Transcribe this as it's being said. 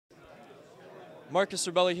Marcus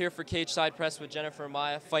Rebelli here for Cage Side Press with Jennifer and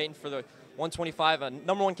Maia, fighting for the 125, a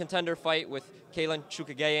 #1 contender fight with Katlyn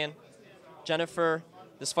Chookagian. Jennifer,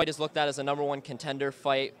 this fight is looked at as a #1 contender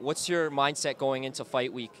fight. What's your mindset going into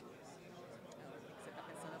fight week?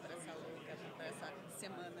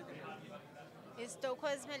 Estou com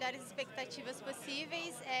as melhores expectativas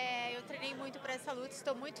possíveis. Eu treinei muito para essa luta.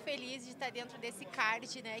 Estou muito feliz de estar dentro desse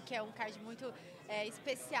card, né, que é um card muito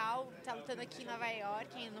especial. Está lutando aqui em Nova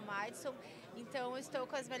York, no Madison. Então, estou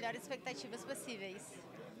com as melhores expectativas possíveis.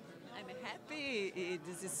 I'm happy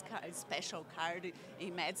this is a special card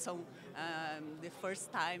in Madison, the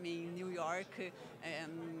first time in New York.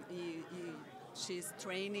 She's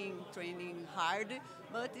training hard,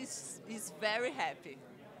 but is very happy.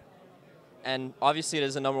 And obviously it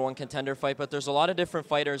is a #1 contender fight, but there's a lot of different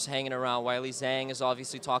fighters hanging around. Weili Zhang has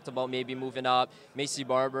obviously talked about maybe moving up, Macy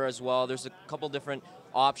Barber as well. There's a couple different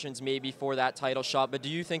options maybe for that title shot, but do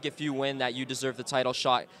you think if you win that you deserve the title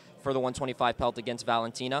shot for the 125 pelt against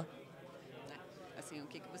Valentina? Assim, o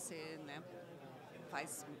que você, né,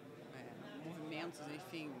 faz movimentos,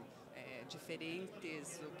 enfim,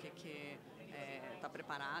 diferentes, o que está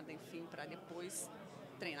preparada, enfim, para depois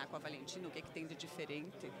treinar com a Valentina, o que tem de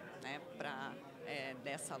diferente, né, para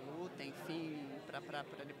dessa luta, enfim,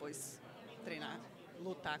 para depois treinar,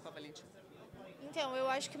 lutar com a Valentina. Então, eu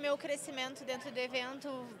acho que o meu crescimento dentro do evento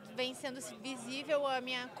vem sendo visível, a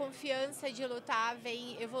minha confiança de lutar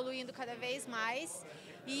vem evoluindo cada vez mais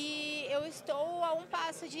e eu estou a um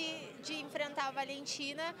passo de enfrentar a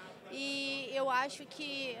Valentina e eu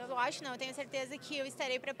tenho certeza que eu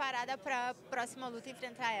estarei preparada para a próxima luta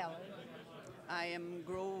enfrentar ela. I am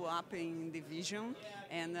grow up in division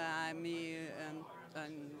and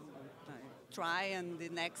try and the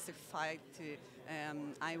next fight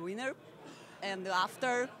I winner. And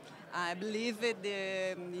after, I believe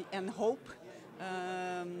and hope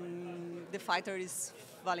the fighter is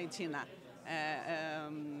Valentina.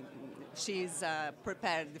 She's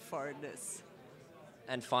prepared for this.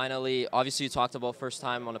 And finally, obviously you talked about first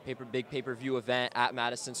time on a big pay-per-view event at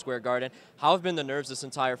Madison Square Garden. How have been the nerves this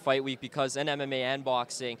entire fight week? Because in MMA and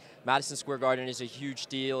boxing, Madison Square Garden is a huge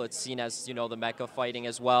deal. It's seen as, you know, the mecca of fighting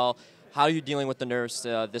as well. How are you dealing with the nerves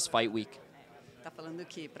this fight week? Tá falando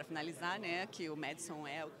que, para finalizar, né, que o Madison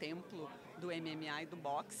é o templo do MMA e do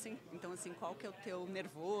boxing. Então, assim, qual que é o teu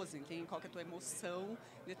nervoso, entende? Qual que é a tua emoção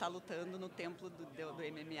de estar lutando no templo do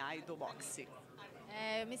MMA e do boxing?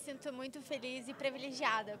 Eu me sinto muito feliz e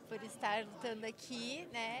privilegiada por estar lutando aqui,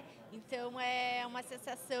 né? Então é uma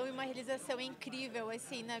sensação e uma realização incrível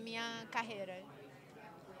assim na minha carreira.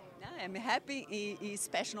 I'm happy and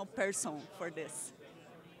special person for this.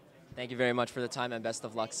 Thank you very much for the time and best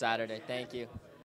of luck Saturday. Thank you.